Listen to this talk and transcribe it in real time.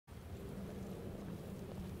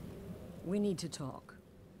We need to talk.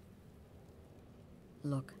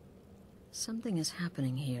 Look, something is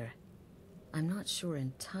happening here. I'm not sure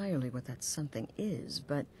entirely what that something is,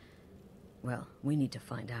 but... well, we need to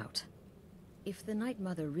find out. If the Night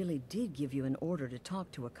Mother really did give you an order to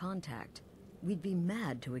talk to a contact, we'd be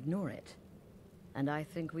mad to ignore it. And I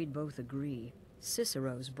think we'd both agree,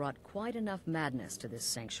 Cicero's brought quite enough madness to this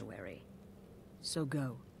sanctuary. So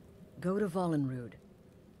go. Go to Vollenrud.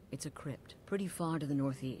 It's a crypt, pretty far to the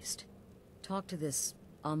northeast. Talk to this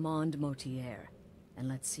Armand Motier, and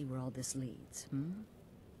let's see where all this leads,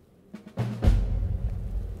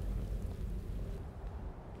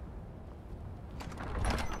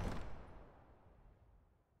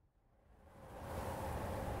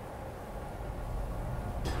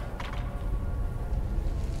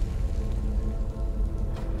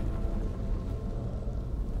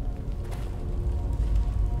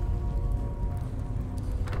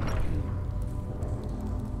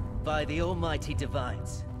 By the almighty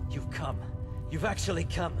divines, you've come. You've actually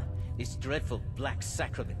come. This dreadful black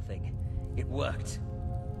sacrament thing. It worked.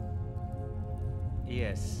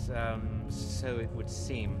 Yes, so it would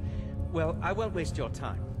seem. Well, I won't waste your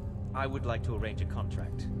time. I would like to arrange a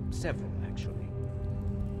contract. Several, actually.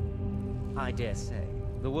 I dare say,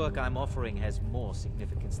 the work I'm offering has more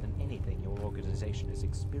significance than anything your organization has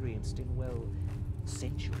experienced in, well,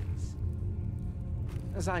 centuries.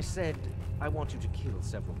 As I said, I want you to kill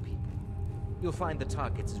several people. You'll find the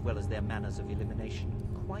targets as well as their manners of elimination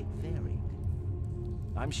quite varied.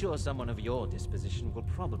 I'm sure someone of your disposition will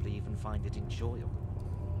probably even find it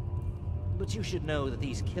enjoyable. But you should know that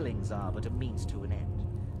these killings are but a means to an end,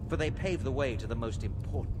 for they pave the way to the most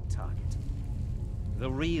important target.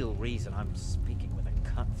 The real reason I'm speaking with a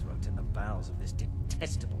cutthroat in the bowels of this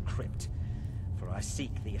detestable crypt, for I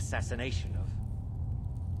seek the assassination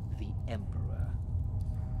of the Emperor.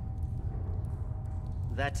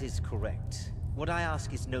 That is correct. What I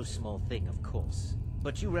ask is no small thing, of course.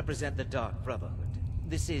 But you represent the Dark Brotherhood.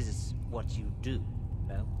 This is what you do,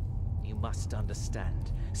 no? You must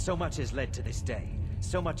understand. So much has led to this day.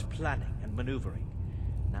 So much planning and maneuvering.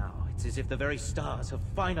 Now, it's as if the very stars have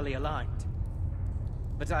finally aligned.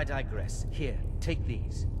 But I digress. Here, take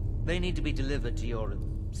these. They need to be delivered to your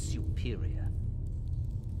superior.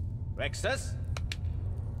 Rexus?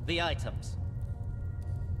 The items.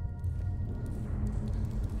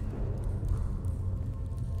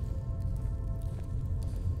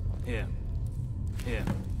 Here. Here.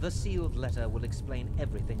 The sealed letter will explain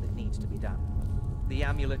everything that needs to be done. The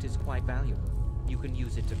amulet is quite valuable. You can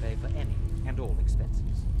use it to pay for any and all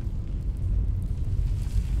expenses.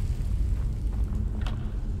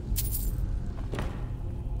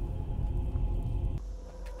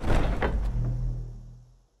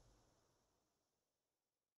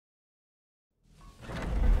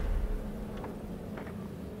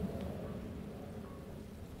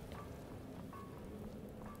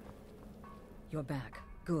 You're back.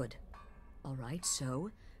 Good. All right, so,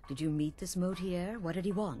 did you meet this Motier? What did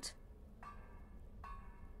he want?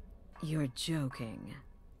 You're joking.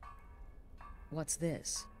 What's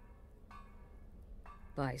this?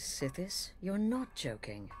 By Sithis, you're not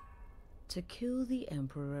joking. To kill the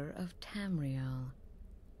Emperor of Tamriel.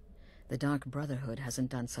 The Dark Brotherhood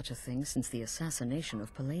hasn't done such a thing since the assassination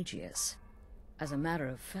of Pelagius. As a matter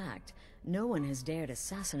of fact, no one has dared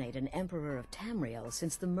assassinate an Emperor of Tamriel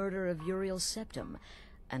since the murder of Uriel Septim,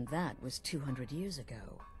 and that was 200 years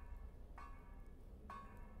ago.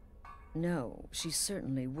 No, she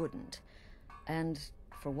certainly wouldn't. And,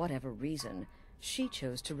 for whatever reason, she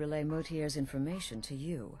chose to relay Motier's information to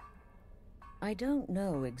you. I don't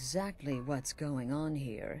know exactly what's going on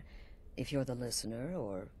here, if you're the listener,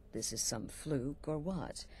 or this is some fluke, or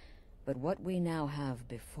what. But what we now have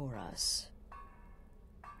before us...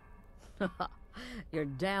 You're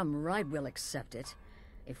damn right we'll accept it.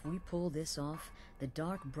 If we pull this off, the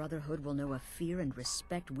Dark Brotherhood will know a fear and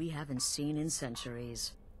respect we haven't seen in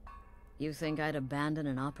centuries. You think I'd abandon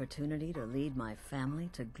an opportunity to lead my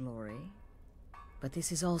family to glory? But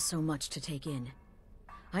this is all so much to take in.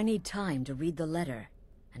 I need time to read the letter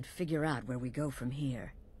and figure out where we go from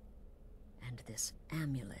here. And this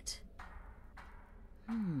amulet.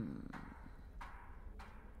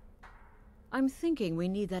 I'm thinking we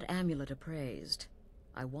need that amulet appraised.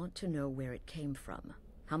 I want to know where it came from,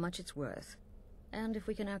 how much it's worth, and if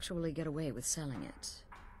we can actually get away with selling it.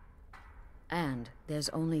 And there's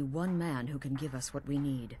only one man who can give us what we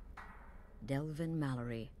need. Delvin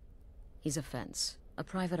Mallory. He's a fence, a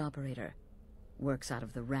private operator. Works out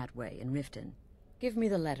of the Ratway in Riften. Give me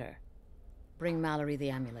the letter. Bring Mallory the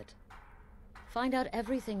amulet. Find out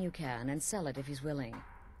everything you can and sell it if he's willing.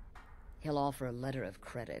 He'll offer a letter of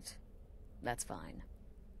credit. That's fine.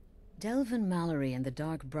 Delvin Mallory and the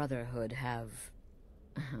Dark Brotherhood have...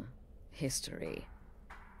 history.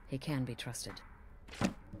 He can be trusted.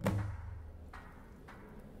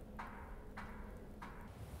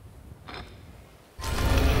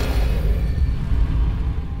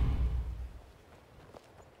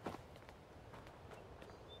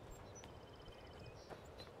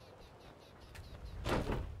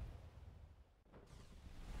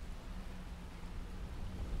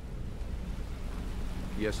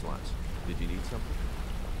 Yes, Lance. Did you need something?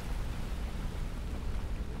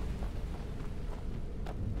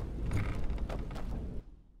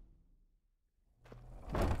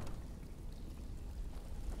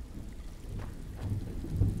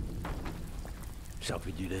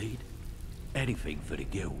 Something you need? Anything for the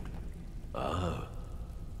guild? Oh.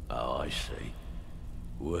 Oh, I see.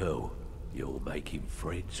 Well, you're making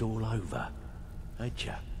friends all over, ain't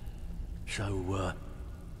ya? So,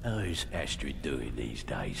 how's Astrid doing these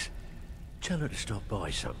days? Tell her to stop by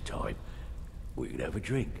sometime. We can have a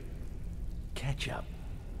drink. Catch up.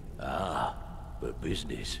 Ah, but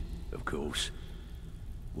business, of course.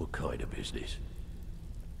 What kind of business?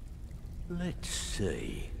 Let's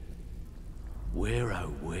see. Where,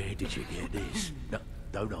 oh, where did you get this? No,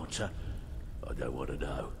 don't answer. I don't want to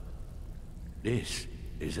know. This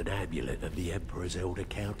is an amulet of the Emperor's Elder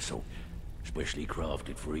Council, specially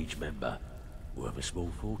crafted for each member, worth a small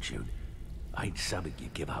fortune. Ain't something you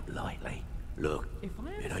give up lightly. Look,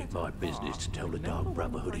 it ain't my business to tell the Dark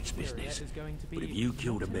Brotherhood its business, but if you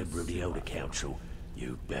killed a member of the Elder Council,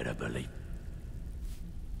 you better believe...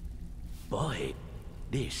 Buy it.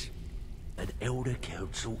 This, an Elder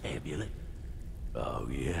Council amulet? Oh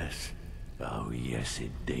yes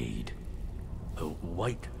indeed. Oh,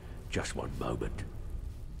 wait, just one moment.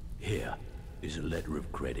 Here is a letter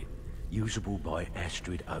of credit, usable by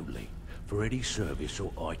Astrid only, for any service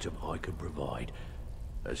or item I can provide,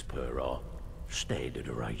 as per our standard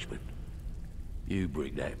arrangement. You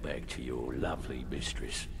bring that back to your lovely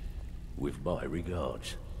mistress, with my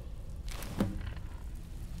regards.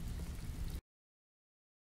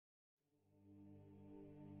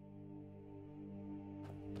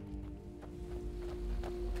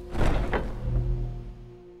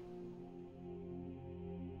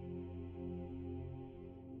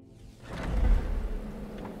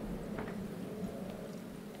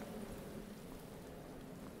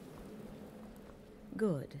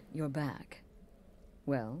 Good, you're back.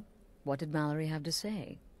 Well, what did Mallory have to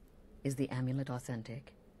say? Is the amulet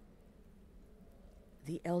authentic?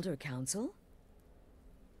 The Elder Council?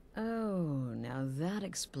 Oh, now that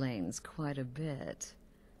explains quite a bit.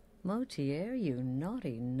 Motier, you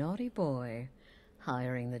naughty, naughty boy.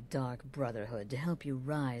 Hiring the Dark Brotherhood to help you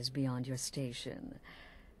rise beyond your station.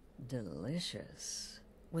 Delicious.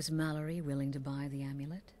 Was Mallory willing to buy the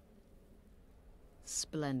amulet?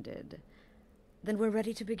 Splendid. Then we're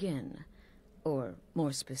ready to begin. Or,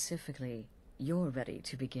 more specifically, you're ready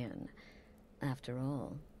to begin. After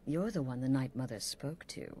all, you're the one the Night Mother spoke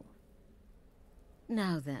to.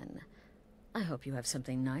 Now then, I hope you have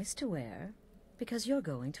something nice to wear, because you're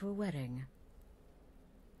going to a wedding.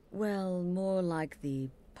 Well, more like the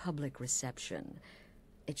public reception.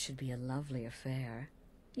 It should be a lovely affair.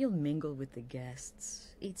 You'll mingle with the guests,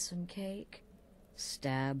 eat some cake,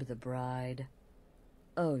 stab the bride.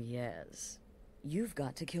 Oh yes. You've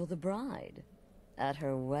got to kill the bride at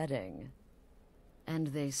her wedding. And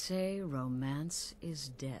they say romance is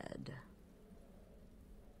dead.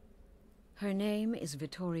 Her name is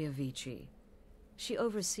Vittoria Vici. She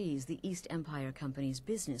oversees the East Empire Company's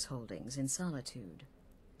business holdings in Solitude.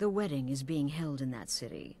 The wedding is being held in that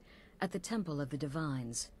city, at the Temple of the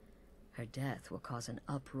Divines. Her death will cause an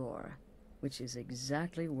uproar, which is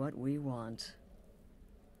exactly what we want.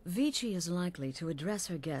 Vici is likely to address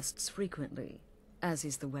her guests frequently, as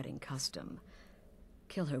is the wedding custom.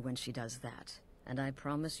 Kill her when she does that, and I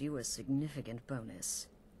promise you a significant bonus.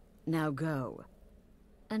 Now go,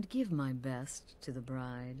 and give my best to the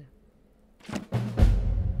bride.